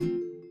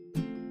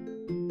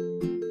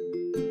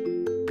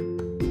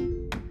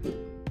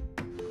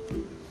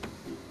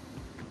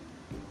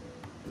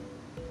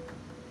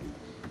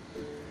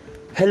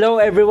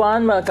Hello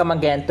everyone! Welcome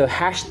again to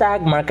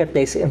Hashtag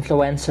Marketplace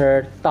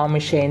Influencer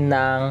Tommy Shane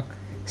ng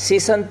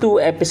Season 2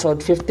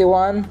 Episode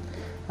 51.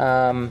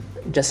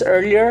 Just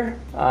earlier,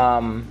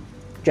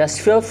 just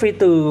feel free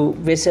to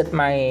visit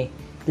my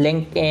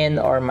LinkedIn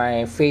or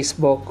my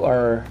Facebook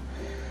or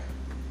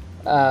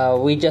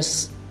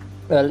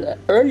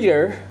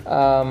earlier,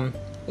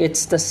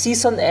 it's the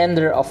season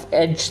ender of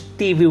Edge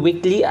TV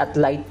Weekly at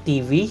Light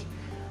TV.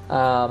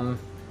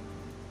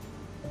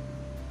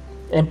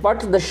 And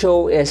part of the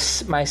show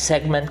is my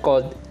segment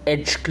called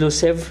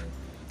Edgeclusive.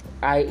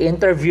 I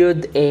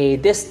interviewed a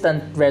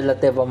distant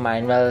relative of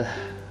mine. Well,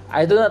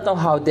 I do not know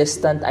how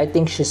distant. I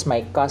think she's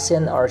my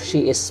cousin or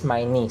she is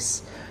my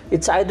niece.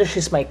 It's either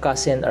she's my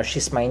cousin or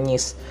she's my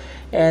niece.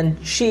 And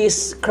she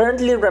is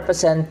currently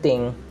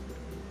representing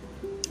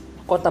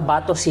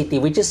Cotabato City,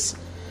 which is,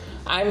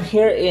 I'm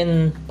here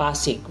in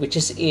Pasig, which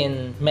is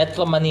in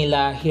Metro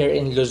Manila, here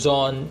in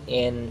Luzon,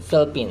 in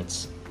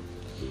Philippines.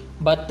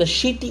 But the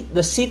city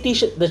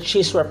that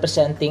she's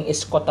representing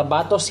is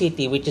Cotabato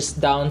City, which is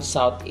down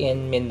south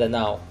in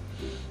Mindanao.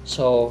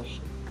 So,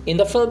 in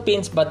the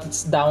Philippines, but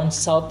it's down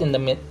south in the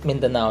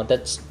Mindanao.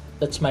 That's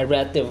my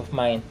relative of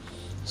mine.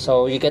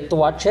 So you get to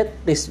watch it.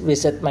 Please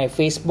visit my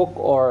Facebook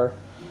or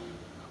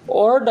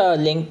the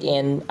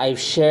LinkedIn. I've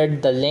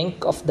shared the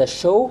link of the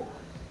show.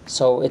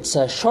 So it's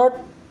a short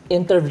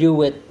interview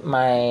with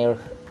my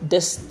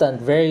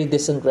very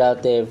distant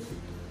relative,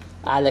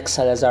 Alex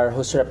Salazar,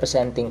 who's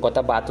representing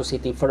Cotabato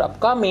City for the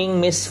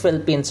upcoming Miss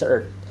Philippines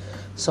Earth.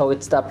 So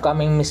it's the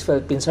upcoming Miss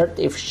Philippines Earth.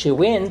 If she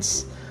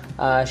wins,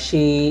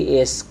 she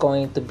is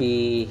going to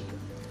be...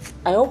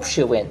 I hope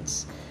she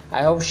wins.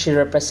 I hope she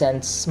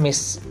represents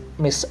Miss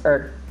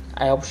Earth.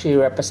 I hope she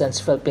represents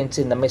Philippines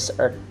in the Miss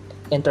Earth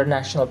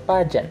International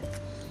Pageant.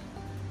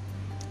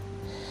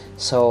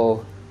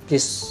 So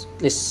please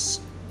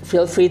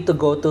feel free to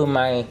go to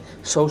my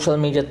social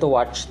media to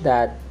watch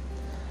that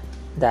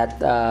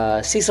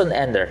season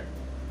ender.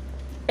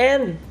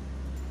 And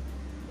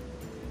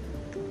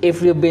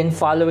if you've been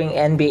following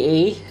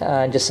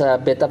NBA, just a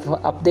bit of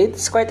update.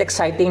 It's quite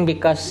exciting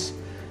because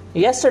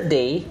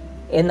yesterday,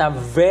 in a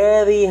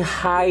very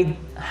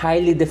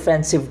highly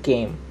defensive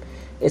game,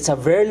 it's a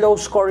very low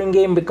scoring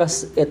game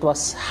because it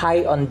was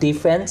high on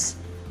defense.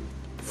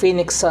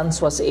 Phoenix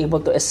Suns was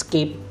able to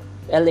escape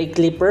LA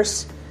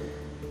Clippers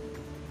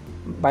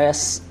by a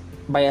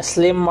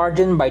slim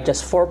margin, by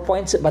just 4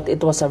 points, but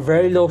it was a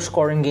very low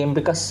scoring game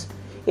because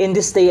in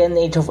this day and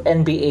age of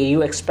NBA,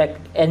 you expect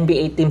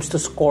NBA teams to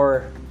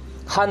score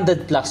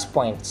 100 plus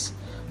points.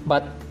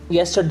 But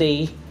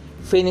yesterday,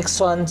 Phoenix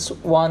Suns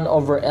won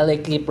over LA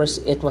Clippers.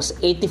 It was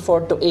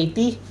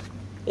 84-80.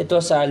 It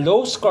was a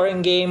low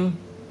scoring game.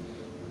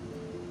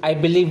 I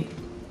believe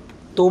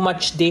too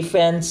much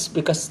defense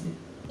because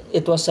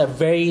it was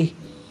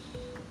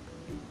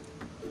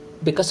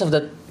because of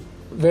the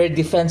very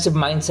defensive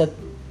mindset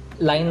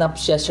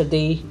lineups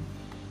yesterday.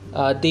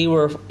 They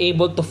were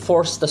able to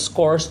force the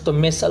scores to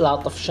miss a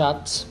lot of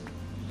shots.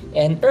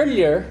 And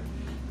earlier,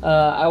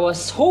 I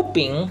was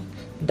hoping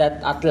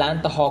that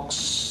Atlanta Hawks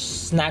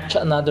snatch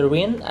another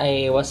win.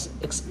 I was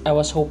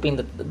hoping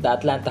that the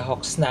Atlanta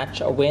Hawks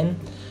snatch a win,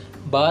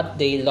 but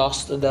they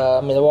lost to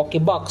the Milwaukee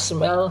Bucks.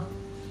 Well,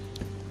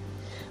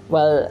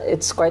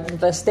 it's quite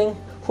interesting.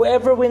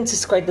 Whoever wins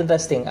is quite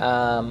interesting.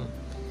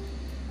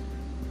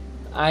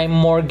 I'm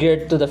more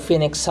geared to the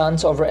Phoenix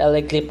Suns over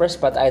LA Clippers,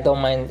 but I don't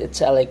mind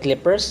it's LA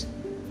Clippers.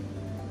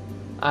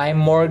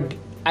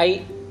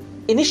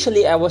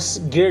 Initially I was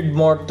geared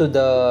more to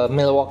the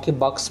Milwaukee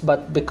Bucks,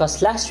 but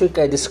because last week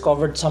I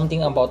discovered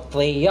something about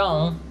Trae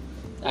Young,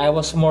 I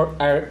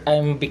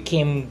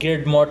became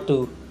geared more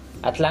to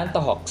Atlanta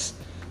Hawks.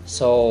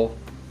 So,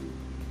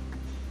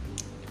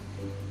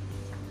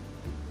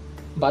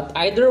 but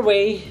either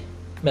way,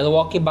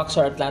 Milwaukee Bucks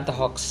or Atlanta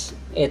Hawks,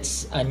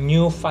 it's a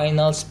new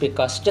finals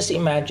because just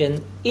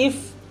imagine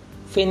if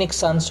Phoenix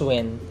Suns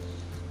win,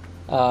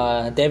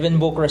 Devin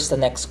Booker is the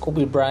next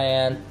Kobe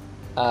Bryant,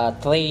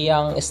 Trae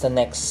Young is the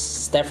next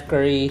Steph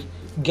Curry,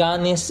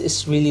 Giannis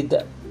is really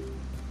the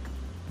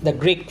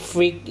Greek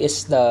freak.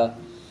 It's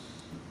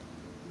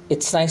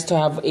nice to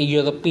have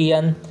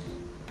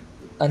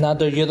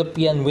another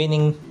European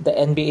winning the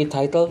NBA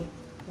title.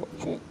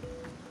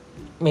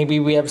 Maybe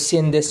we have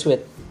seen this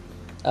with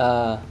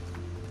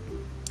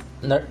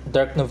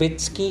Dirk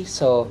Nowitzki.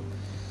 So,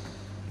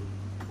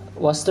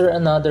 was there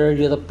another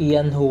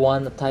European who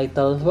won a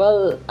title?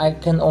 Well, I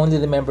can only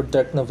remember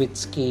Dirk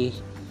Nowitzki,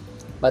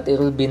 but it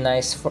will be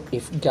nice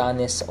if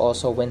Giannis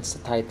also wins the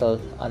title.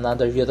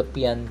 Another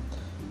European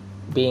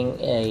being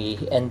a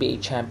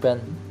NBA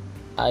champion,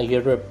 a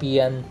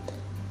European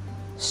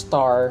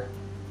star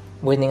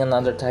winning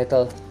another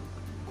title.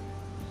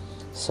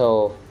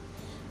 So,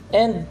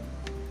 and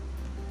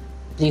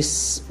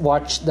please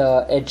watch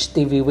the Edge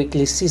TV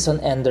Weekly Season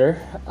Ender.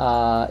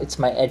 It's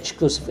my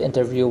Edgeclusive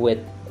interview with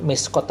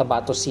Miss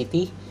Cotabato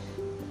City,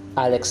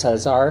 Alex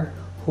Salazar,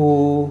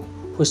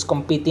 who's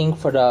competing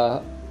for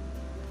the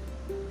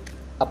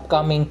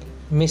upcoming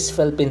Miss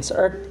Philippines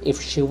Earth. If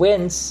she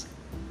wins,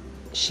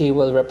 she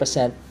will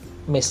represent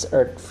Miss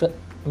Earth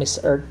Miss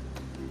Earth.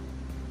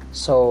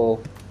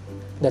 So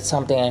that's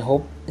something I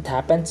hope it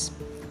happens.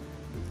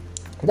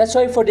 That's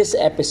why for this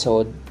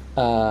episode,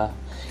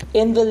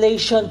 in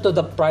relation to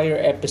the prior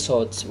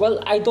episodes,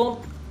 well, I don't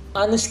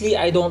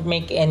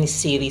make any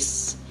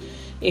series.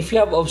 If you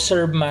have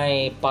observed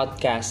my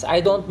podcast,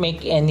 I don't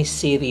make any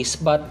series,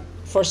 but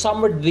for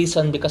some weird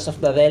reason, because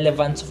of the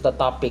relevance of the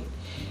topic,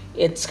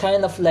 it's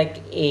kind of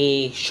like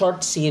a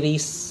short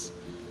series,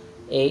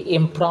 a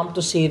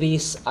impromptu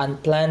series,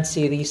 unplanned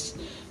series,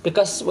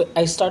 because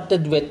I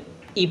started with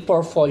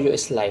ePortfolio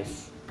is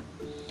Life.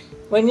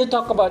 When you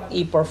talk about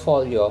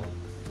ePortfolio,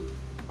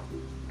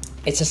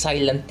 it's a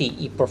silent T,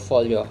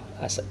 ePortfolio,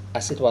 as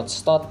it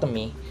was taught to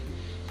me.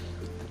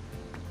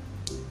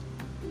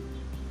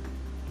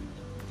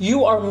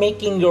 You are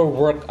making your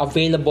work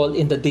available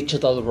in the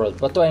digital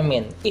world. What do I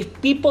mean? If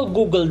people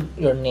Google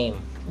your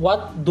name,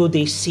 what do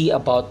they see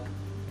about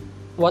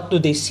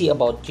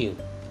you?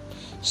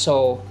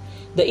 So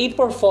the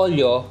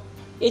ePortfolio,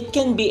 it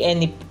can be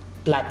any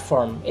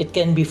platform. It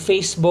can be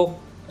Facebook.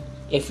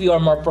 If you are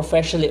more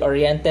professionally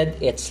oriented,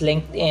 it's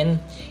LinkedIn.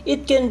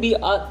 It can be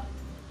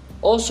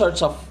all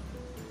sorts of,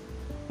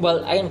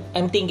 well,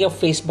 I'm thinking of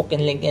Facebook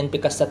and LinkedIn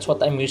because that's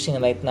what I'm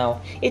using right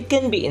now. It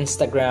can be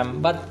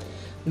Instagram, but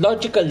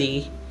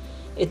logically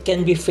it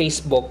can be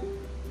Facebook,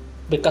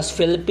 because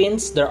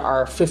Philippines, there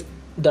are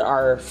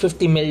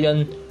 50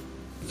 million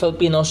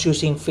Filipinos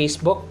using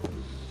Facebook.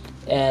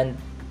 And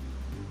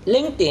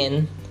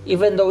LinkedIn,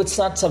 even though it's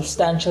not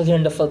substantial here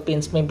in the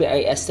Philippines, maybe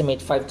I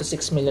estimate 5 to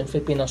 6 million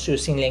Filipinos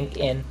using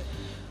LinkedIn.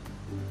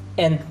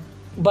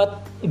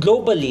 But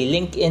globally,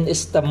 LinkedIn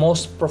is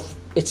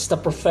it's the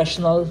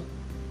professional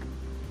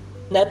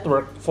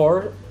network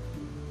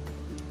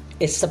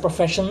it's the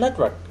professional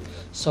network.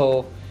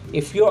 So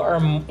if you are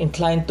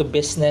inclined to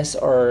business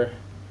or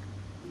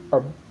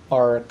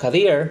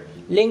career,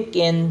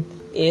 LinkedIn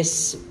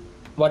is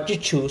what you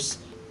choose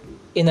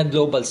in a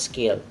global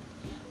scale.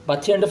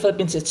 But here in the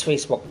Philippines, it's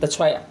Facebook. That's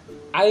why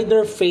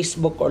either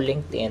Facebook or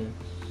LinkedIn,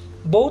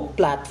 both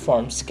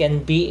platforms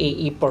can be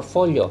a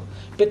ePortfolio,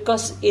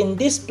 because in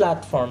these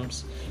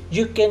platforms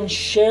you can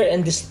share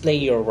and display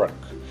your work.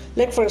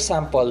 Like for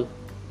example,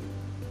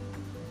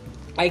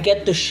 I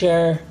get to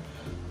share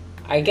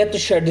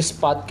this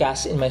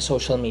podcast in my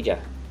social media.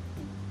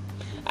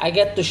 I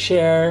get to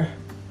share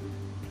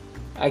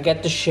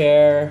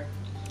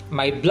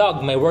my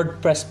blog, my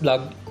WordPress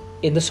blog,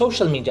 in the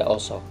social media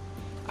also.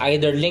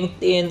 Either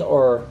LinkedIn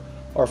or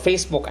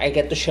Facebook, I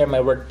get to share my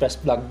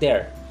WordPress blog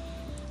there.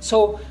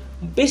 So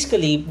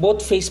basically,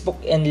 both Facebook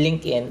and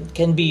LinkedIn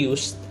can be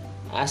used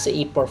as a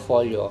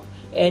ePortfolio,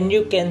 and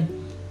you can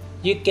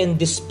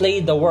display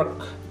the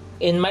work.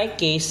 In my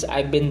case,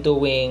 I've been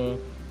doing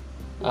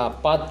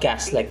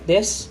podcasts like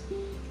this,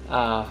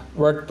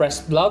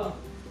 WordPress blog.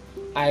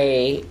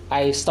 I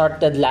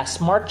started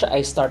last March.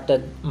 I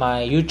started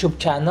my YouTube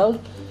channel.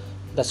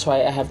 That's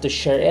why I have to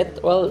share it.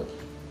 Well,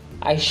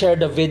 I share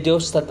the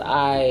videos that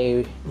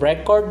I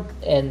record,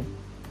 and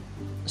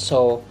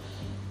so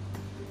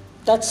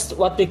that's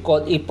what we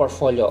call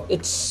ePortfolio.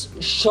 It's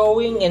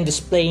showing and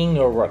displaying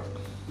your work.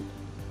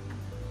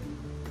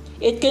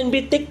 It can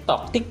be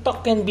TikTok.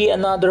 TikTok can be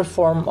another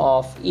form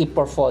of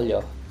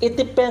ePortfolio. It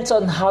depends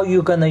on how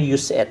you're gonna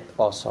use it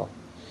also.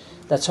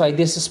 That's why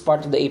this is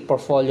part of the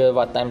ePortfolio,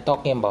 what I'm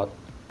talking about.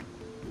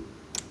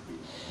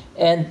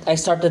 And I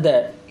started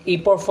the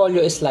ePortfolio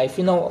is Life.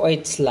 You know why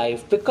it's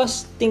live?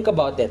 Because think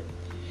about it.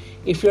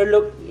 If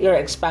you're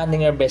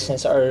expanding your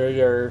business, or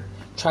you're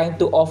trying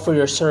to offer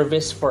your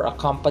service for a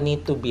company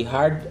to be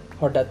hired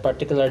for that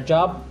particular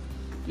job,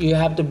 you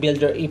have to build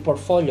your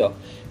ePortfolio.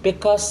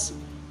 Because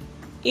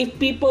if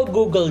people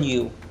Google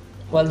you,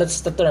 well,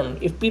 that's the term.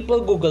 If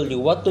people Google you,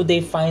 what do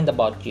they find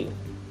about you?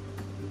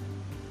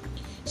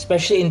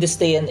 Especially in this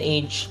day and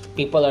age,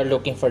 people are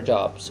looking for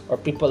jobs, or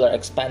people are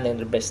expanding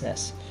their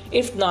business.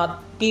 If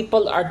not,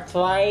 people are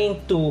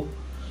trying to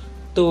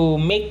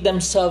make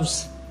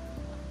themselves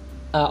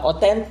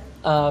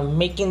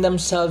making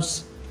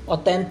themselves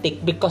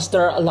authentic, because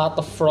there are a lot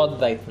of fraud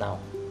right now.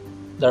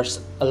 There's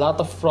a lot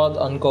of fraud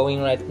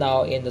ongoing right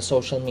now in the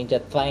social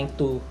media, trying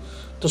to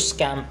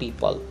scam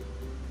people.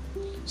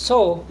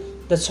 So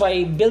that's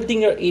why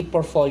building your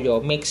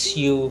ePortfolio makes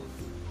you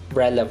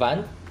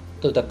relevant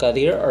to the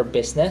career or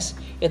business.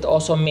 It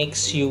also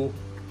makes you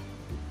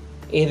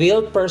a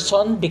real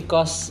person,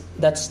 because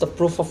that's the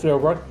proof of your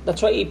work.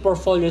 That's why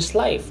ePortfolio is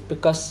live,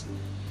 because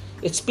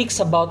it speaks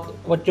about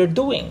what you're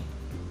doing.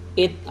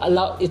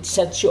 It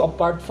sets you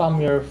apart from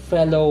your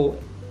fellow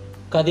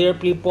career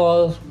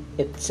people.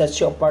 It sets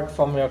you apart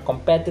from your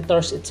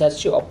competitors. It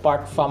sets you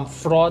apart from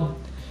fraud,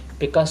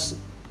 because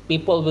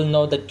people will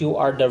know that you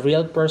are the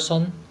real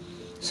person.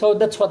 So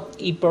that's what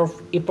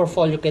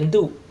ePortfolio can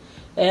do.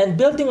 And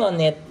building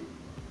on it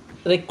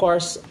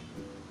requires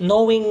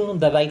knowing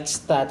the right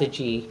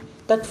strategy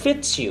that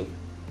fits you.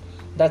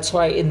 That's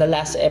why in the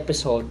last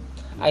episode,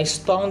 I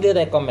strongly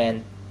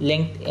recommend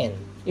LinkedIn.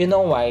 You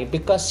know why?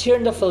 Because here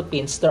in the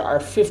Philippines, there are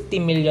 50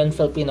 million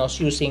Filipinos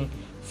using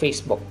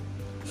Facebook.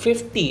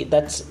 50,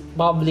 that's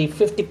probably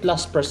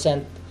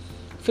 50+%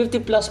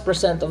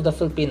 50+% of the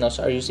Filipinos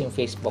are using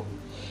Facebook.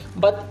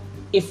 But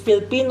if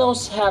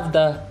Filipinos have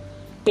the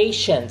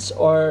patience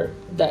or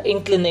the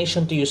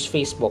inclination to use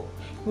Facebook,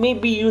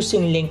 maybe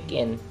using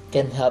LinkedIn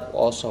can help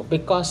also,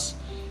 because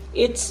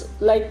it's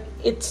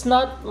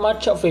not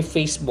much of a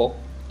Facebook.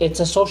 It's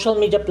a social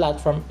media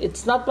platform.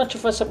 It's not much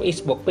of a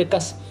Facebook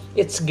because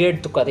it's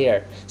geared to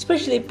career,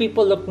 especially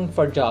people looking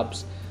for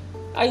jobs.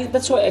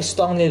 That's why I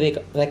strongly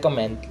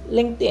recommend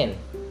LinkedIn.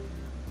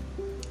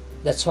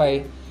 That's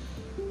why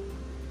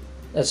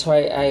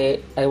I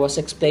was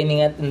explaining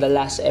it in the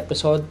last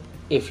episode.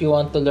 If you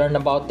want to learn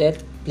about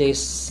it,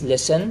 please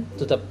listen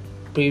to the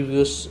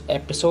previous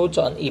episodes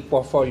on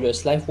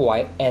ePortfolio's Life,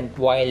 why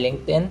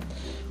LinkedIn,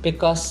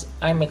 because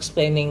I'm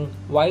explaining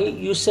why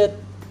use it,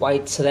 why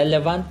it's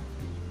relevant,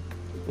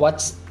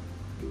 what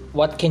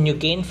can you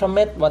gain from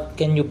it, what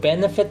can you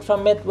benefit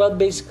from it. Well,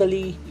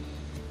 basically,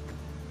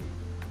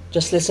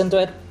 just listen to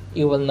it,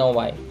 you will know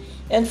why.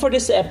 And for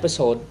this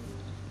episode,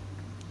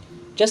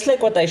 just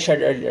like what I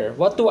shared earlier,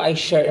 what do I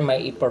share in my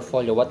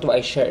ePortfolio? What do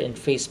I share in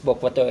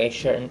Facebook? What do I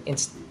share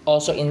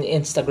also in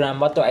Instagram?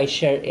 What do I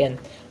share in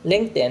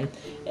LinkedIn?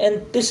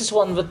 And this is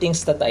one of the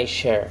things that I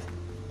share.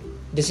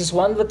 Which is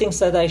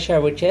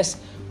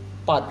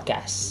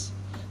podcasts.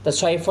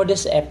 That's why for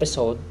this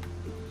episode,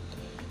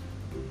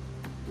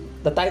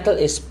 the title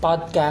is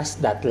Podcast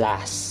That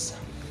Lasts.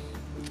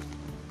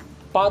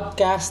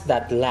 Podcast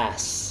That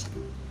Lasts.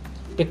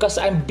 Because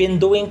I've been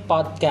doing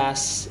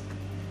podcasts,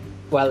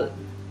 well,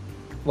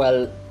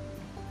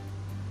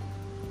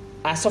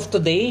 as of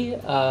today,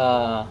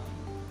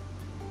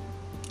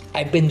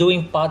 I've been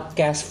doing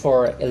podcasts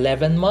for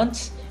 11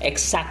 months.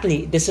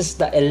 Exactly, this is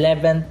the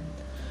 11th.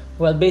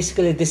 Well,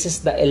 basically, this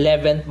is the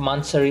 11th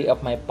monthsary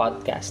of my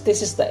podcast.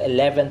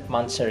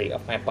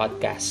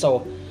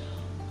 So,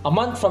 a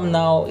month from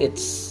now,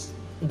 it's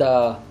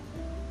the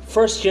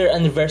first year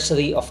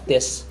anniversary of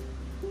this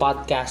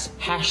podcast.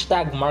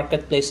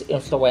 #Marketplace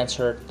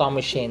Influencer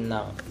Tommy Shane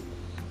Nang.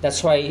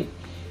 That's why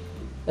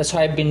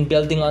I've been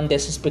building on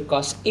this, is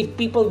because if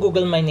people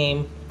Google my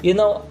name,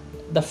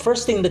 the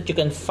first thing that you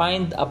can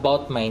find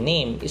about my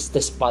name is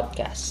this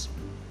podcast.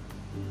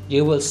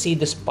 You will see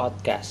this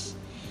podcast.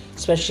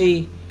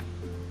 Especially,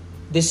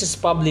 this is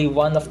probably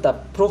one of the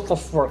proof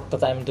of work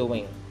that I'm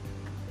doing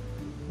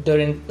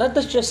not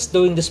just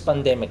during this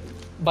pandemic,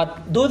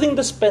 but during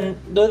this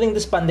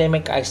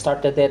pandemic I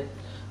started it,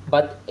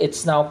 but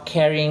it's now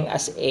carrying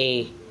as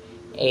a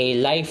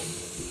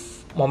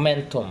life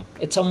momentum.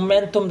 It's a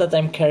momentum that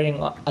I'm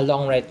carrying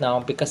along right now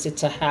because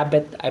it's a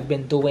habit I've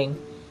been doing.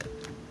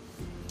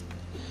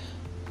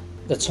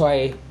 That's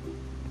why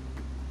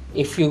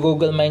if you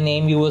Google my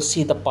name, you will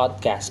see the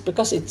podcast,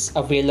 because it's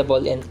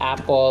available in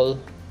Apple.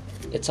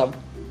 It's a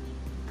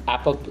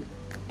Apple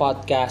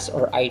Podcast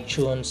or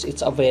iTunes.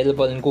 It's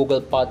available in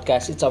Google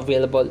Podcasts. It's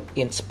available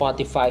in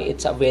Spotify.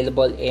 It's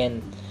available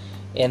in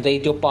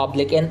Radio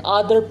Public and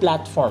other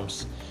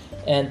platforms.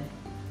 And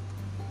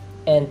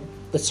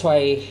that's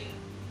why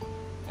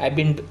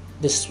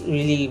this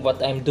really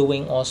what I'm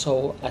doing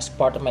also as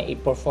part of my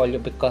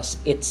ePortfolio, because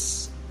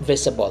it's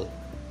visible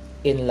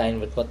in line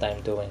with what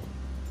I'm doing.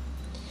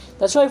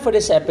 That's why for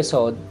this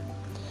episode,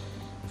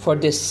 for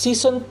this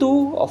season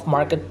 2 of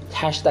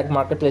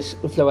 #Marketplace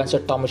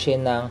Influencer Tommy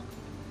Shane Nang,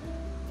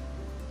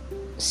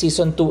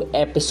 season 2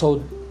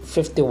 episode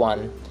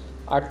 51,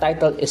 our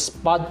title is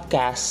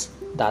Podcast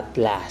That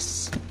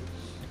Lasts.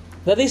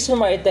 The reason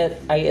why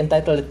I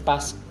entitled it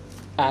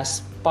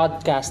as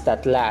Podcast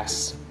That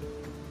Lasts,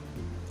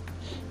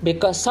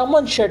 because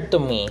someone shared to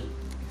me,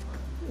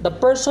 there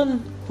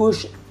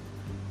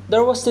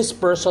was this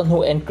person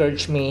who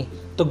encouraged me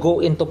to go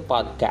into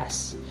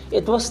podcasts.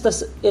 It was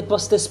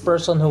this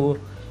person who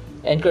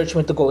encouraged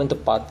me to go into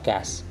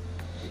podcasts.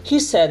 He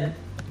said,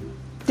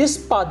 this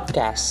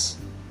podcast,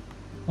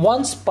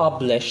 once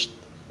published,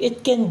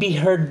 it can be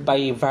heard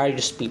by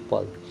various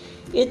people.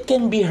 It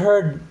can be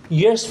heard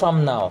years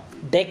from now,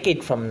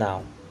 decade from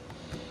now.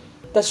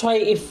 That's why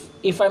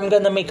if I'm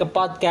gonna make a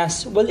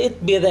podcast, will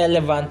it be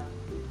relevant?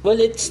 Will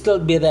it still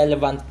be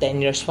relevant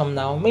 10 years from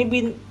now?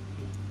 Maybe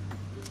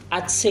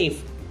at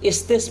safe.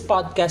 Is this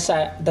podcast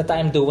that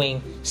I'm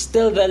doing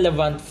still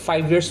relevant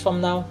 5 years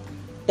from now?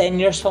 10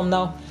 years from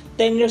now?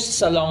 10 years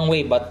is a long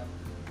way, but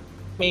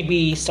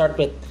maybe start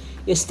with,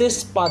 is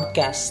this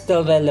podcast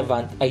still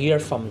relevant a year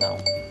from now?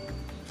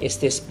 Is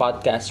this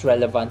podcast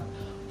relevant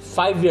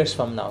 5 years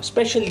from now?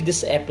 Especially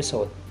this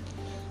episode.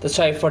 That's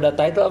why for the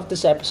title of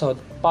this episode,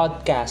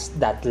 Podcast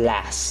That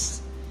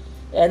Lasts.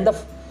 And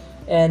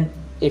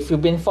if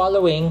you've been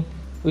following,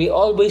 we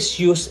always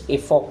use a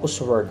focus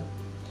word.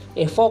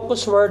 A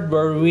focus word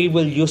where we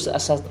will use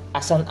as an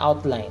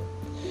outline.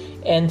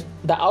 And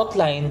the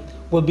outline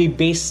will be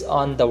based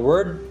on the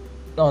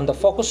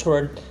focus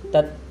word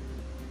that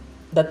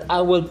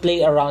I will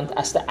play around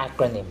as the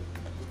acronym.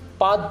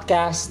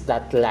 Podcast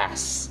That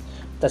Lasts.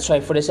 That's why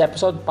for this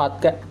episode,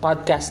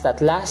 Podcast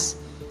That Lasts,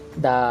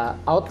 the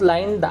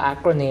outline, the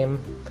acronym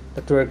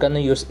that we're gonna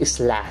use is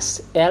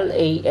LAST.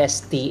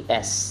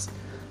 LASTS.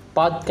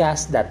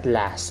 Podcast That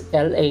Lasts.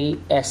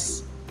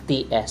 LASTS.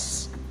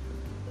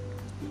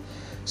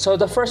 So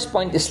the first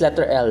point is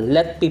letter L.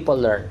 Let people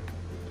learn.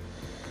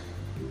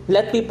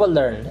 Let people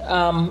learn.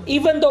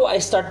 Even though I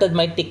started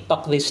my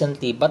TikTok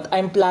recently, but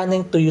I'm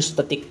planning to use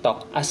the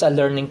TikTok as a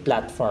learning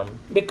platform.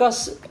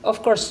 Because,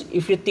 of course,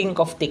 if you think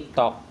of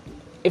TikTok,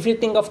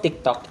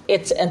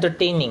 it's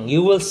entertaining.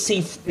 You will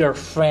see your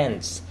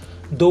friends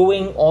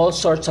doing all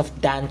sorts of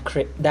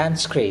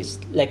dance craze.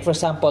 Like, for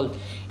example,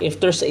 if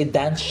there's a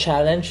dance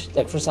challenge,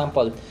 like, for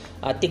example,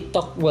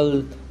 TikTok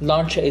will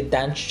launch a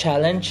dance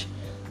challenge.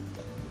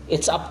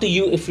 It's up to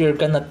you if you're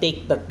gonna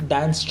take that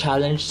dance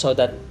challenge, so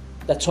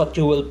that's what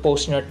you will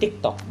post in your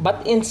TikTok.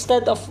 But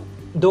instead of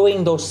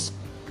doing those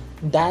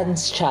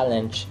dance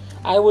challenge,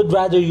 I would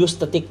rather use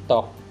the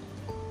TikTok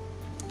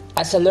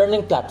as a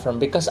learning platform,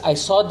 because I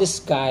saw this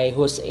guy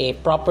who's a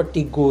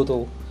property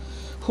guru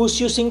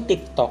who's using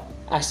TikTok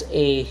as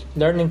a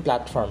learning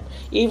platform.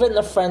 Even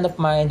a friend of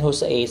mine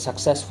who's a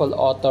successful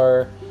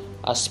author,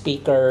 a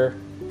speaker,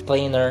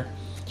 trainer,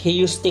 he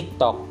used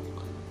TikTok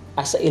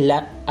as a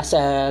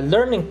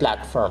learning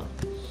platform.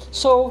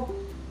 So,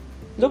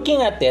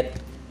 looking at it,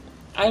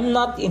 I'm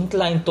not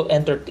inclined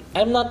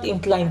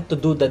to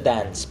do the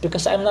dance,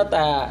 because I'm not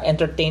a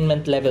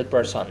entertainment level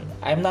person.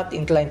 I'm not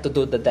inclined to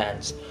do the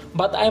dance,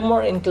 but I'm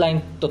more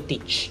inclined to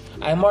teach.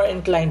 I'm more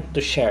inclined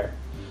to share.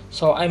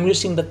 So I'm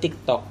using the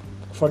TikTok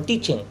for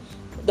teaching.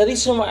 The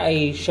reason why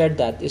I shared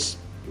that is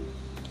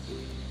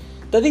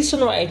the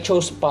reason why I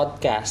chose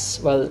podcasts.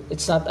 Well,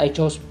 it's not I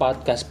chose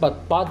podcasts,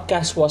 but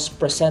podcast was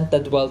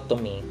presented well to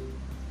me,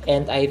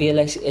 and I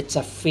realized it's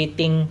a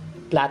fitting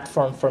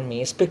platform for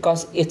me. Is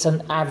because it's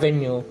an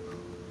avenue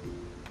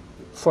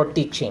for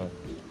teaching.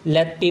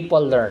 Let people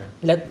learn.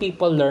 Let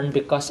people learn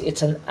because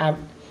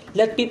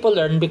let people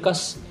learn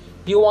because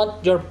you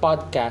want your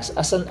podcast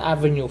as an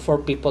avenue for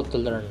people to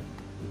learn.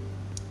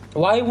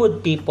 Why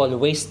would people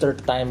waste their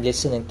time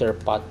listening to your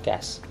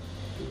podcast?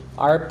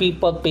 Are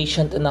people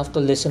patient enough to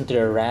listen to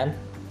your rant?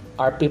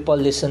 Are people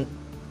interested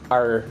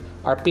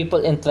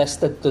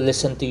to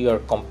listen to your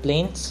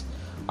complaints?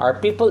 Are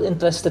people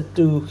interested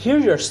to hear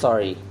your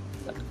story?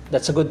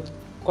 That's a good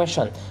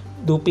question.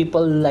 Do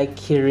people like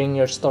hearing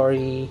your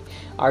story?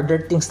 Are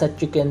there things that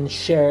you can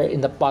share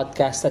in the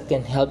podcast that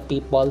can help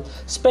people?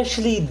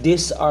 Especially we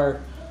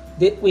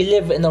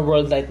live in a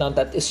world right now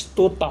that is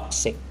too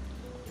toxic.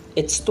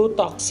 It's too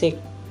toxic.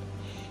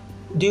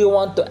 Do you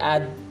want to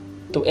add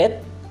to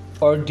it,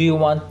 or do you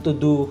want to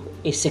do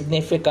a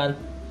significant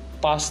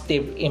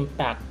positive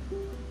impact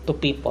to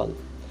people?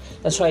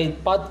 That's why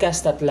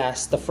podcast that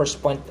lasts, the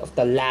first point of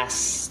that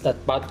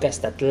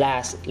podcast that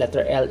lasts,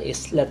 letter L,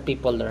 is let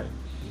people learn.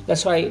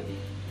 That's why,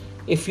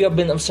 if you have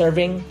been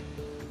observing,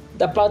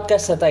 the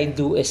podcast that I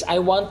do is I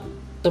want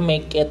to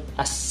make it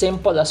as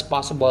simple as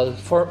possible.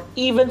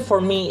 Even for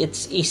me,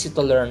 it's easy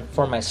to learn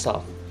for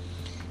myself.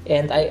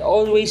 And I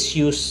always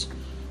use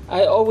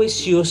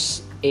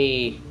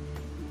a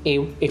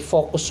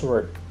focus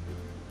word.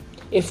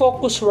 A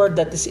focus word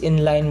that is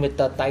in line with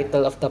the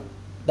title of the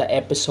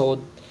episode.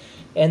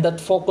 And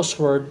that focus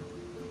word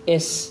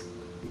is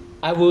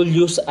I will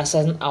use as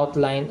an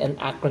outline and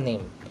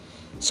acronym.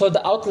 So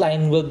the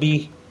outline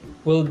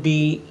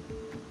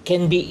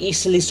can be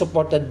easily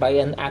supported by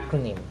an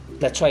acronym.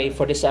 That's why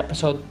for this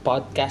episode,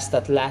 podcast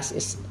that last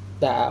is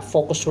the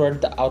focus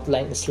word, the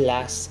outline is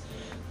last.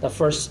 The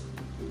first,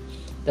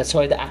 that's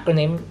why the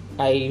acronym,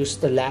 I use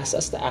the last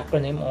as the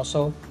acronym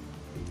also.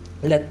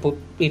 Let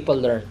people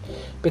learn.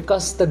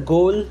 Because the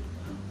goal,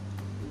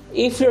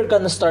 if you're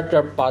gonna start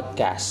your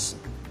podcast,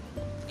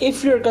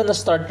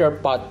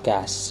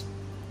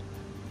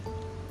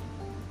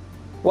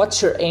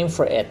 what's your aim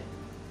for it?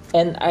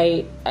 And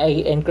I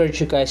encourage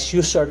you guys,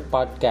 use your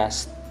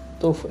podcast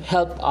to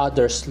help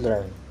others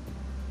learn.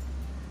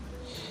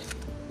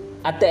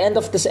 At the end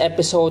of this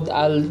episode,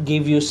 I'll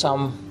give you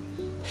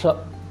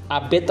a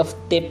bit of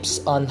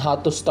tips on how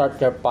to start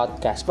your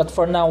podcast. But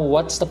for now,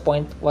 what's the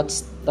point?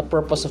 What's the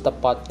purpose of the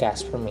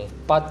podcast for me?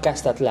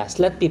 Podcast that lasts.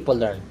 Let people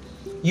learn.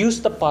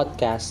 Use the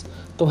podcast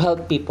to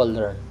help people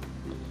learn.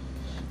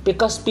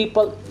 Because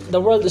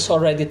the world is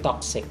already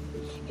toxic.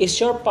 Is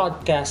your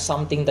podcast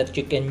something that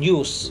you can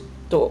use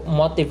to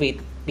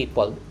motivate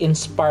people,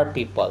 inspire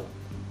people?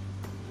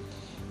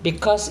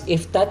 Because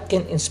if that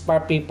can inspire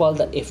people,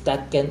 if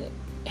that can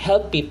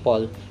help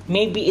people,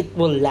 maybe it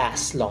will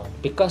last long.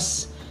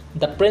 Because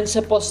the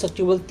principles that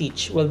you will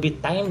teach will be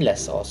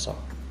timeless also.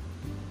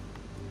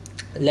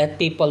 Let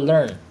people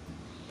learn.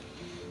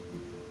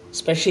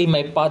 Especially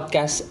my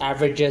podcast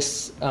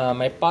averages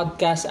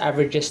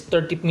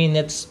 30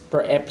 minutes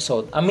per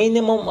episode. A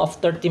minimum of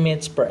 30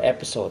 minutes per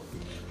episode.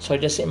 So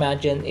just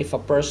imagine if a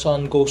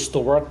person goes to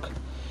work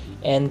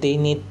and they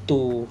need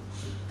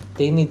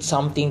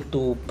something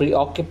to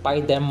preoccupy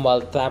them while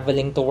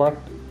traveling to work,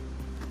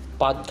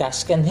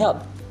 podcasts can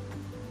help.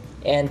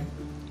 And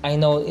I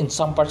know in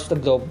some parts of the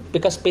globe,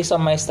 because based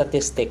on my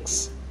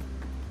statistics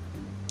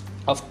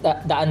of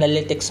the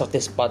analytics of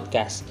this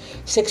podcast,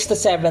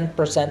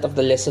 67% of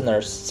the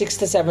listeners,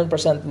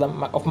 67%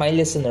 of my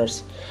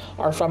listeners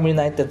are from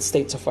United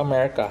States of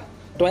America.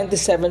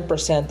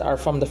 27% are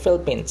from the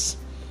Philippines.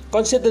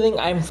 considering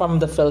I'm from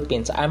the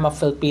Philippines, I'm a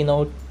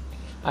Filipino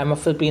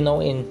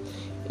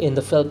in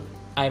the Phil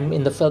I'm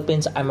in the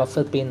Philippines, I'm a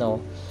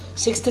Filipino.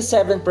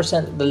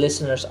 67% of the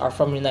listeners are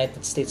from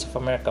United States of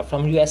America,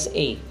 from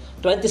USA.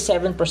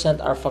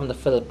 27% are from the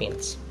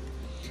Philippines.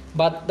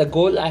 But the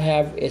goal I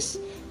have is,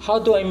 how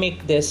do I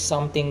make this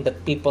something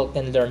that people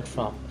can learn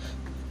from?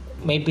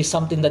 Maybe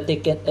something that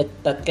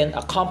that can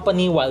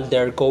accompany while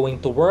they're going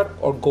to work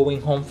or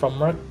going home from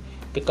work,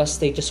 because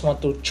they just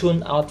want to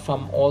tune out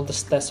from all the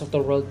stress of the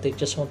world. They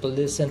just want to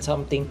listen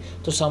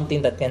to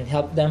something that can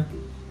help them.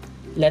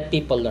 Let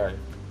people learn.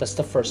 That's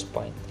the first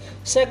point.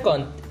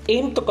 Second,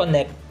 aim to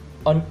connect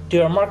to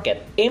your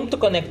market. Aim to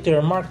connect to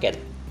your market.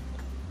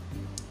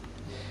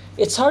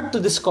 It's hard to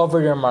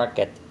discover your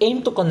market.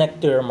 Aim to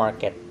connect to your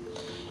market.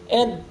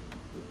 And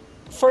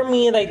for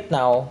me right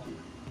now,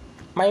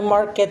 my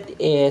market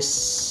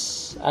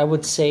is, I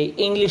would say,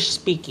 English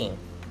speaking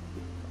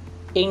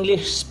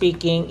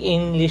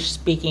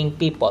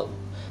people.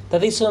 The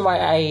reason why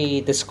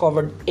I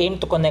discovered aim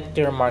to connect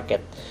to your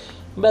market,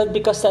 well,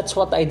 because that's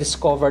what I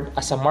discovered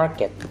as a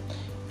market.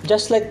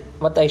 Just like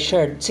what I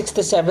shared,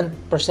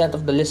 67%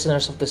 of the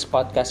listeners of this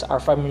podcast are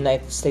from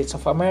United States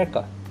of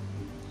America.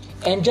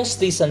 And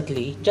just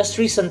recently,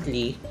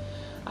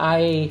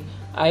 I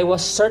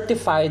was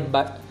certified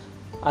by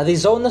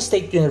Arizona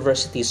State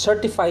University,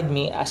 certified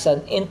me as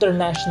an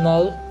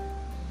international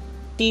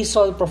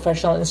TESOL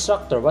professional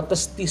instructor. What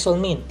does TESOL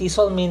mean?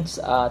 TESOL means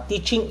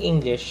teaching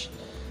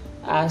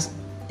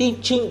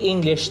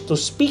English to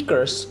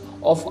speakers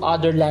of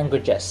other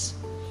languages.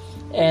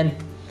 And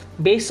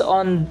based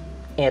on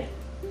that,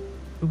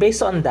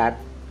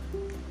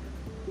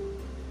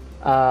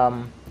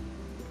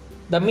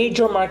 the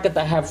major market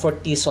I have for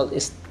TESOL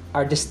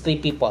are these three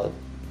people: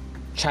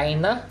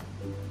 China,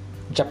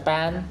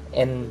 Japan,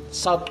 and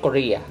South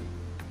Korea.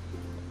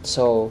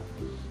 So,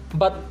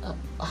 but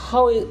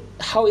how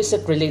is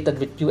it related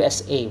with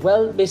USA?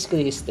 Well,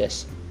 basically is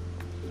this: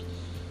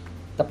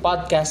 the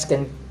podcast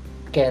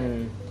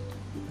can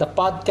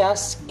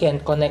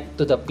connect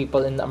to the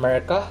people in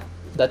America.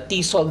 The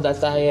TESOL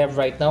that I have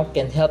right now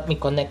can help me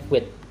connect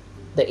with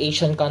the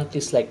Asian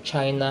countries like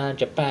China,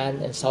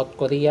 Japan, and South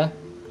Korea.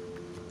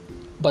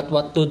 But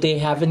what do they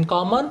have in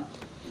common?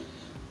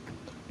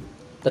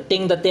 The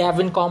thing that they have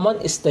in common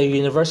is the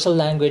universal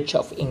language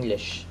of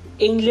English.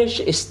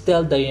 English is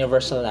still the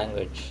universal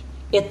language.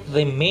 It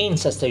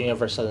remains as the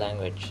universal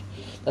language.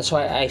 That's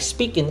why I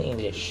speak in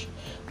English.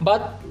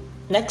 But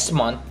next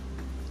month,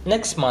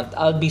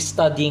 I'll be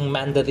studying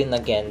Mandarin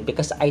again,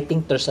 because I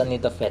think there's a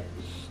need of it.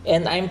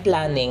 And I'm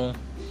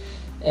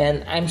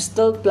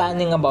still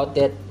planning about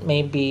it,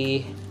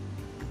 maybe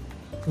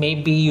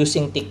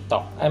using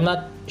TikTok. I'm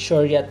not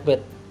sure yet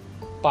with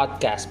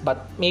podcast,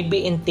 but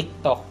maybe in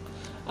TikTok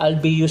I'll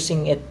be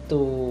using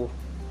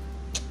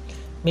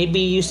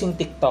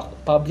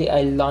TikTok. Probably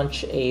I'll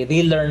launch a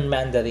relearn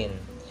Mandarin.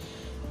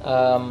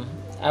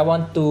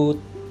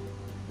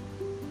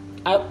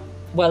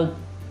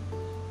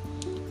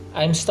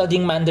 I'm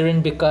studying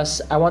Mandarin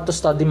because I want to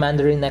study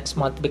Mandarin next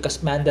month,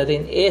 because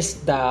Mandarin is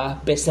the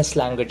business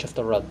language of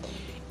the world.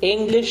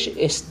 English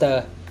is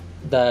the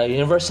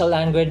universal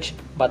language,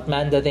 but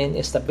Mandarin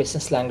is the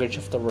business language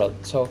of the world.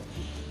 So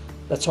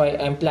that's why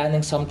I'm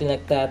planning something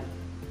like that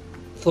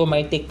through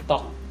my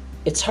TikTok.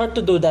 It's hard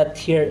to do that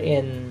here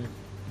in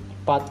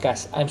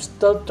podcast. I'm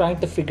still trying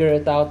to figure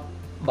it out,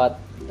 but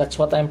that's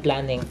what I'm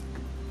planning,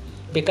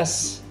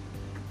 because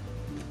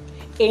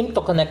aim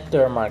to connect to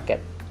your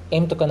market.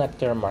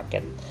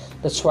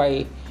 That's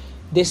why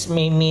this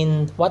may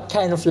mean what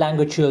kind of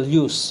language you'll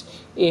use.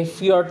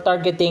 If you're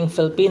targeting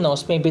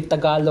Filipinos, maybe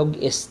Tagalog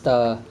is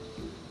the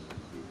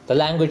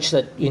language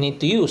that you need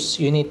to use.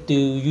 You need to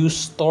use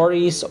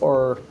stories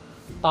or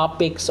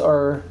topics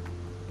or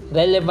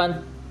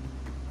relevant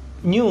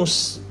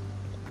news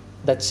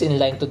that's in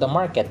line to the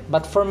market.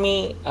 But for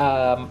me,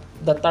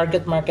 the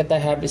target market I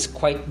have is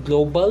quite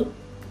global.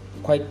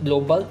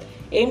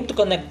 Aim to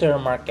connect to your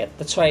market.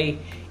 That's why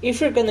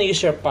if you're gonna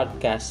use your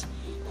podcast,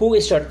 who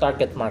is your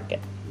target market?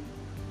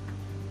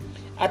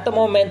 At the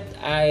moment,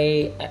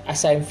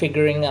 as I'm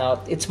figuring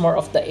out, it's more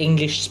of the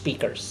English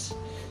speakers.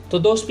 To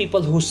those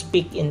people who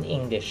speak in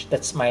English,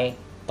 that's my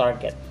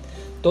target.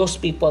 Those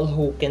people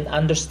who can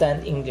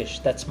understand English,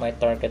 that's my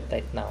target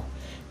right now.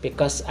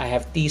 Because I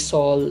have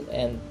TESOL,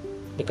 and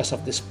because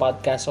of this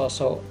podcast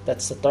also,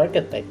 that's the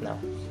target right now.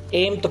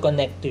 Aim to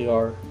connect to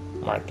your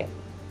market.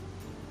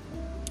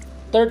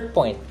 Third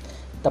point,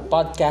 the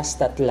podcast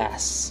that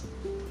lasts.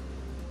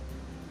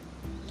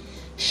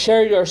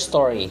 Share your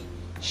story.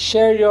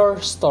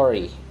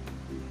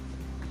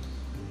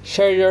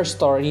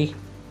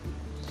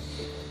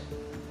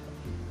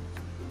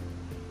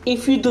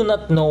 If you do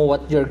not know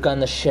what you're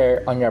gonna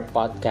share on your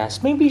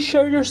podcast, maybe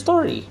share your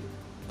story.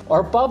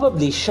 Or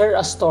probably share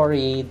a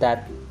story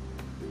that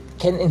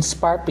can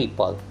inspire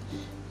people.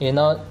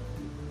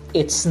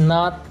 It's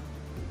not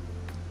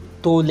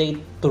too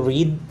late to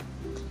read.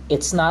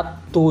 It's not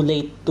too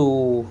late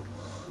to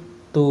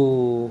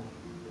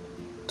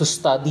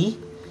study.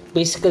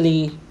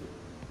 Basically,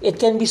 It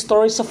can be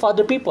stories of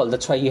other people.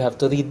 That's why you have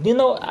to read.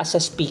 As a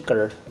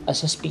speaker,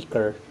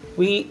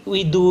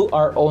 we do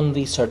our own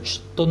research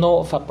to know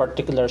of a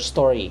particular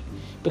story,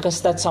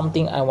 because that's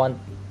something I want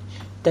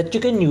that you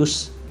can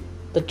use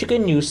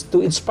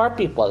to inspire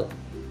people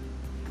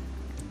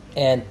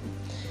and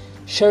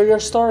share your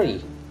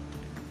story.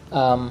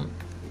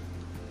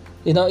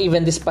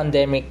 Even this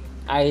pandemic,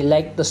 I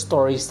like the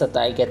stories that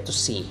I get to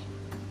see.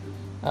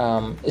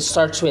 It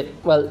starts with,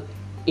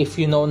 if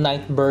you know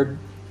Nightbird,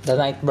 the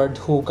Nightbird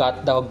who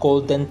got the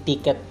golden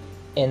ticket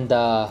in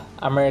the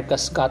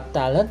America's Got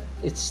Talent.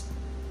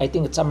 I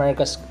think it's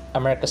America's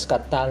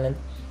Got Talent.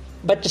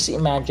 But just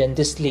imagine,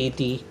 this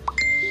lady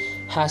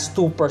has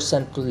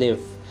 2% to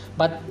live.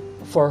 But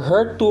for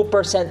her,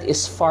 2%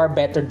 is far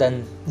better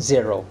than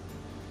 0.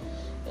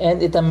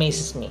 And it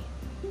amazes me.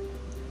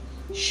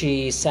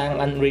 She sang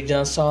an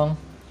original song.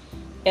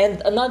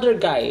 And another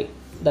guy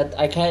that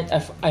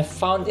I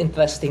found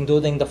interesting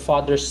during the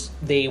Father's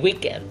Day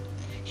weekend,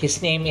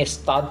 his name is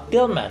Todd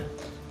Tillman.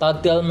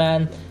 Todd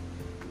Tillman,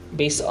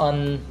 based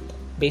on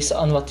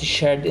what he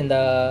shared in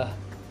the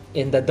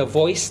The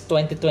Voice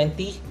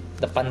 2020,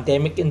 the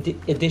pandemic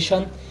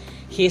edition,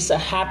 he is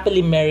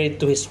happily married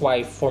to his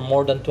wife for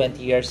more than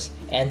 20 years,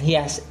 and he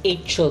has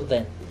 8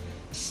 children.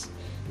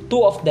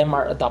 2 of them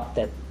are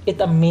adopted.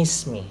 It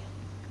amazed me.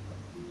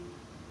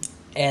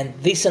 And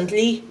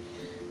recently,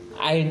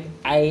 I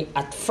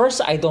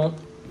don't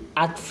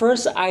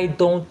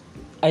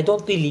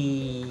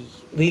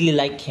really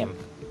like him.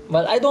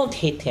 Well, I don't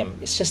hate him.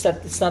 It's just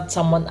that it's not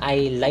someone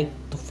I like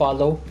to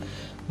follow.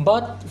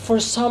 But for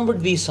some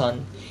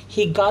reason,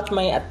 he got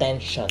my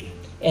attention,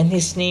 and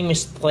his name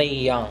is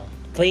Trae Young.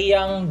 Trae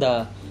Young,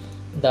 the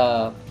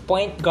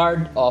point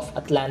guard of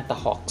Atlanta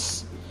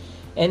Hawks,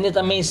 and it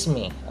amazed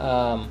me.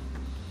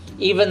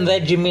 Even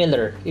Reggie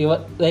Miller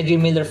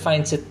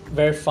finds it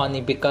very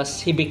funny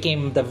because he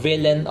became the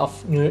villain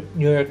of New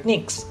York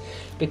Knicks.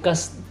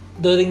 Because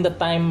during the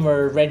time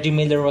where Reggie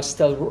Miller was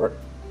still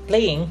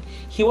playing,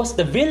 he was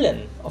the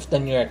villain of the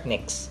New York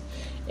Knicks.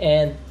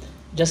 And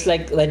just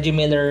like Reggie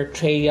Miller,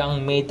 Trae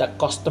Young made a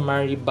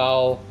customary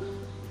bow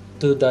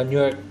to the New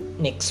York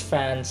Knicks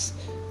fans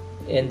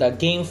in the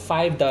Game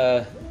 5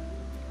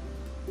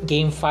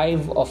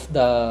 of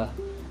the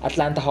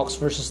Atlanta Hawks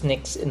versus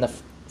Knicks in the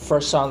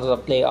first round of the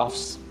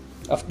playoffs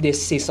of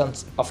this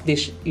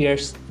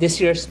year's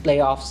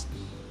playoffs,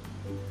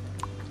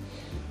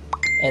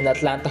 and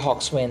Atlanta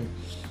Hawks win.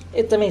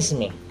 It amazes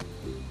me.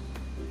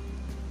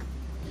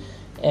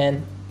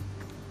 And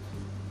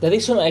the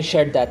reason I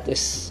shared that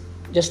is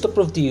just to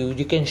prove to you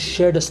can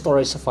share the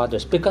stories of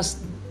others.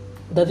 Because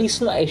the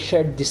reason I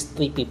shared these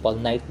 3 people,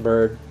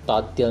 Nightbird,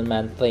 Todd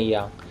Tillman, Trae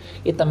Young,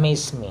 it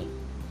amazed me.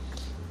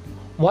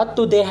 What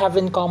do they have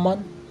in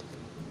common?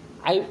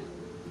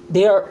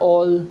 They are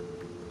all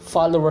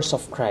followers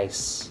of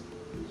Christ.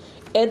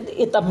 And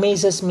it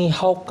amazes me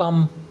how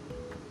come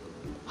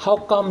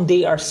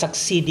they are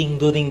succeeding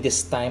during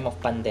this time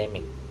of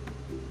pandemic.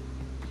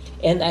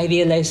 And I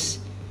realize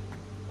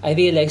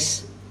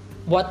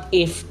what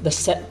if the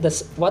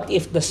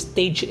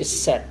stage is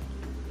set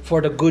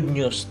for the good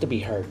news to be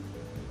heard.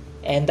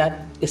 And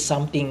that is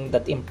something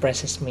that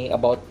impresses me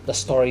about the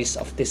stories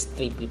of these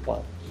 3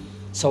 people.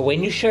 So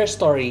when you share a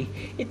story,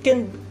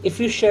 if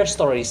you share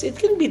stories, it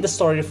can be the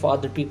story for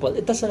other people.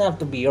 It doesn't have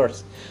to be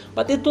yours.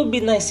 But it would be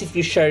nice if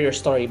you share your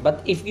story.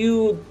 But if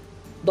you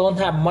don't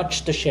have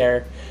much to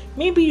share,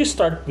 maybe you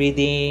start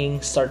reading,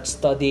 start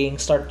studying,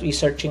 start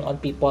researching on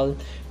people.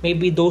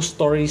 Maybe those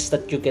stories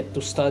that you get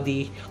to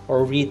study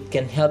or read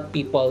can help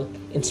people,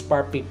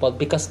 inspire people.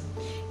 Because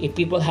if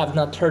people have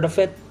not heard of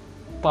it,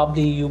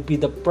 probably you'll be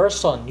the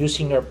person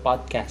using your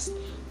podcast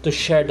to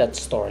share that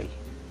story.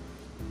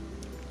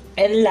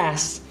 And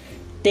last,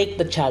 take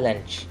the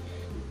challenge.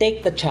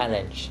 Take the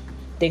challenge.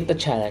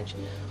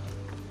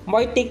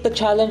 Why take the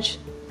challenge?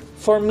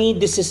 For me,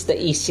 this is the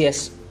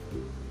easiest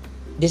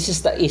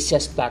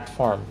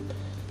platform.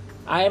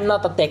 I am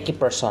not a techie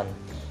person.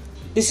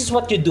 This is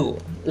what you do.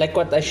 Like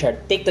what I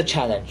shared. Take the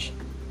challenge.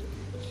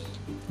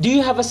 Do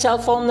you have a cell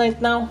phone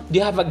right now? Do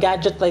you have a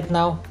gadget right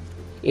now?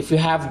 If you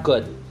have,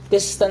 good.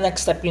 This is the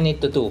next step you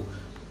need to do.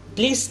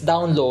 Please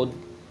download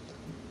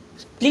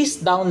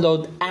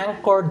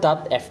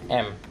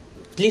Anchor.fm.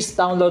 Just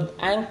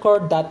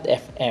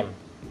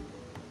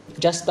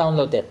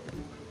download it.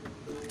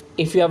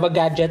 If you have a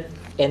gadget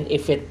and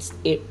if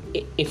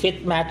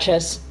it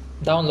matches,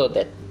 download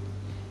it.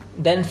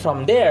 Then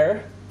from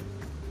there,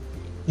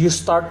 you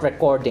start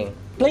recording.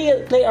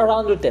 Play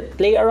around with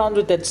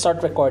it.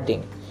 Start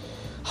recording.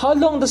 How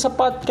long does a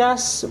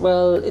podcast?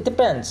 Well, it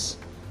depends.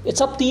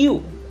 It's up to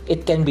you.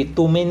 It can be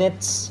 2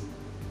 minutes.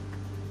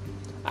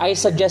 I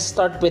suggest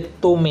start with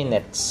 2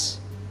 minutes.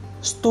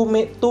 2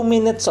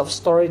 minutes of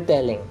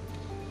storytelling.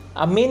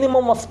 A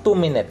minimum of 2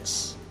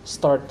 minutes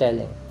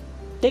storytelling.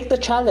 Take the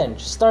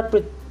challenge. Start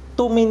with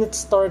 2 minutes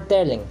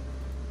storytelling.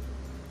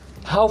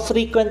 How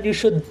frequent you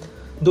should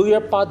do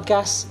your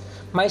podcast?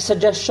 My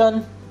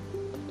suggestion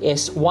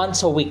is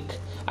once a week.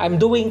 I'm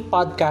doing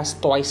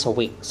podcast twice a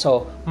week.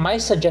 So my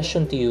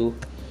suggestion to you,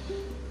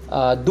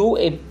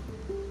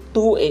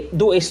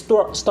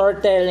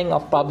 Storytelling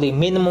of probably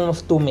minimum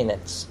of 2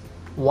 minutes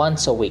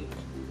once a week.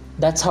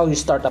 That's how you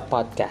start a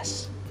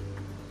podcast.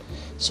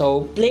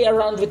 So play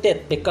around with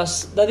it,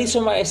 because the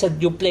reason why I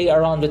said you play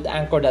around with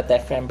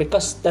Anchor.fm,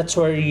 because that's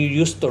where you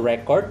used to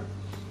record.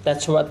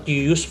 That's what you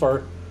use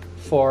for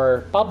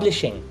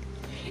publishing.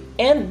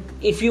 And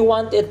if you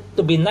want it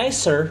to be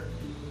nicer,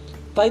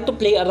 try to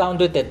play around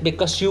with it,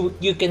 because you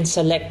can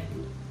select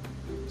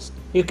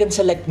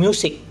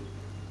music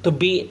to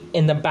be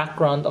in the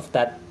background of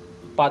that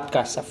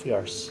podcast of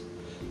yours.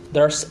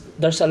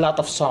 There's a lot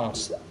of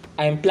songs.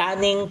 I'm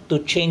planning to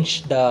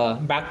change the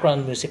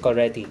background music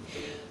already.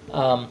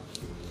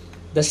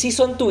 The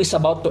season 2 is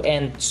about to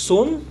end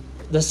soon.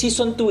 The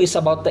season 2 is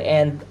about to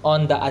end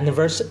on the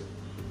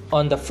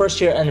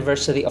first year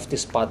anniversary of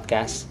this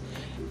podcast,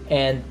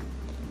 and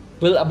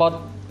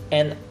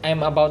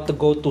I'm about to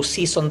go to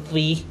season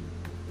 3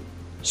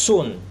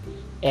 soon.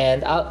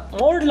 And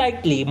more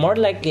likely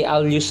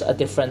I'll use a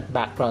different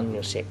background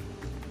music.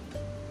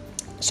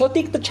 So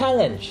take the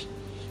challenge.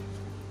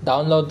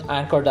 Download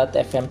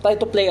Anchor.fm. Try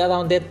to play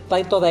around it.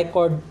 Try to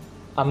record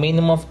a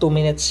minimum of 2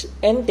 minutes.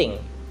 Anything.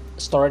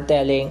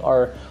 Storytelling,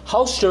 or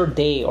how's your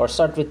day, or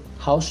start with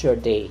how's your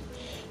day.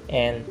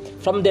 And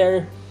from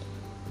there,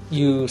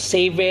 you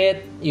save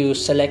it. You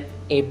select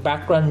a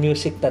background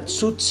music that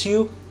suits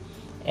you,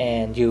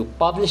 and you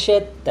publish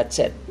it. That's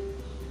it.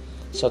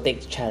 So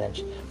take the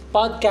challenge.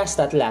 Podcast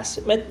that lasts.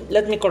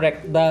 Let me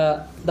correct.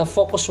 The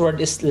focus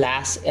word is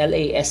last,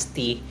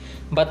 L-A-S-T,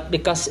 but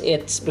because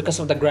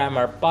of the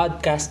grammar,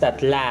 podcast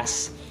that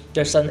lasts,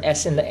 there's an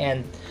S in the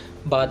end,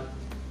 but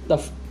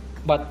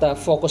the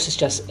focus is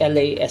just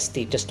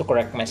L-A-S-T, just to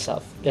correct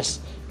myself, just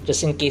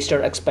in case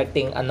you're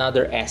expecting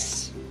another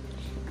S.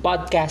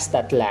 Podcast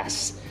that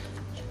lasts.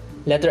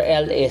 Letter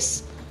L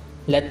is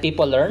let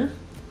people learn.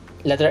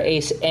 Letter A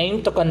is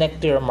aim to connect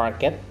to your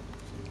market.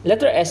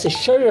 Letter S is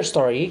share your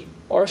story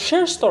or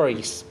share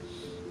stories.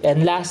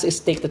 And last is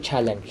take the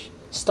challenge.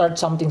 Start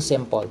something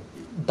simple.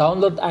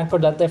 Download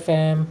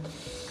Anchor.fm.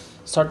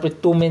 Start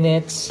with 2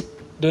 minutes.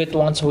 Do it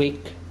once a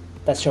week.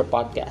 That's your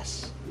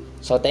podcast.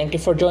 So thank you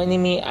for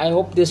joining me. I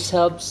hope this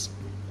helps.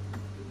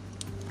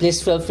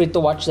 Please feel free to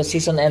watch the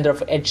season ender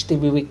of Edge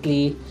TV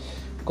Weekly.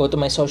 Go to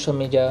my social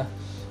media.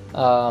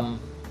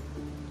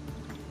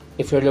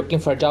 If you're looking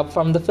for a job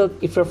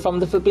if you're from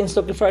the Philippines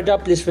looking for a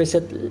job, please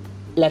visit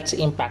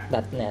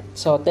let'simpact.net.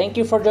 So thank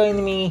you for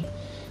joining me.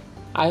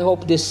 I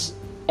hope this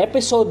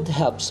episode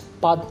helps.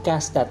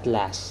 Podcast that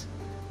lasts.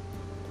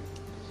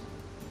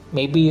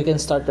 Maybe you can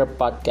start your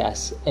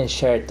podcast and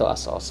share it to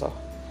us also.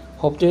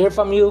 Hope to hear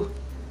from you.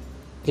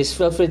 Please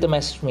feel free to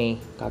message me.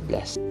 God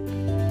bless.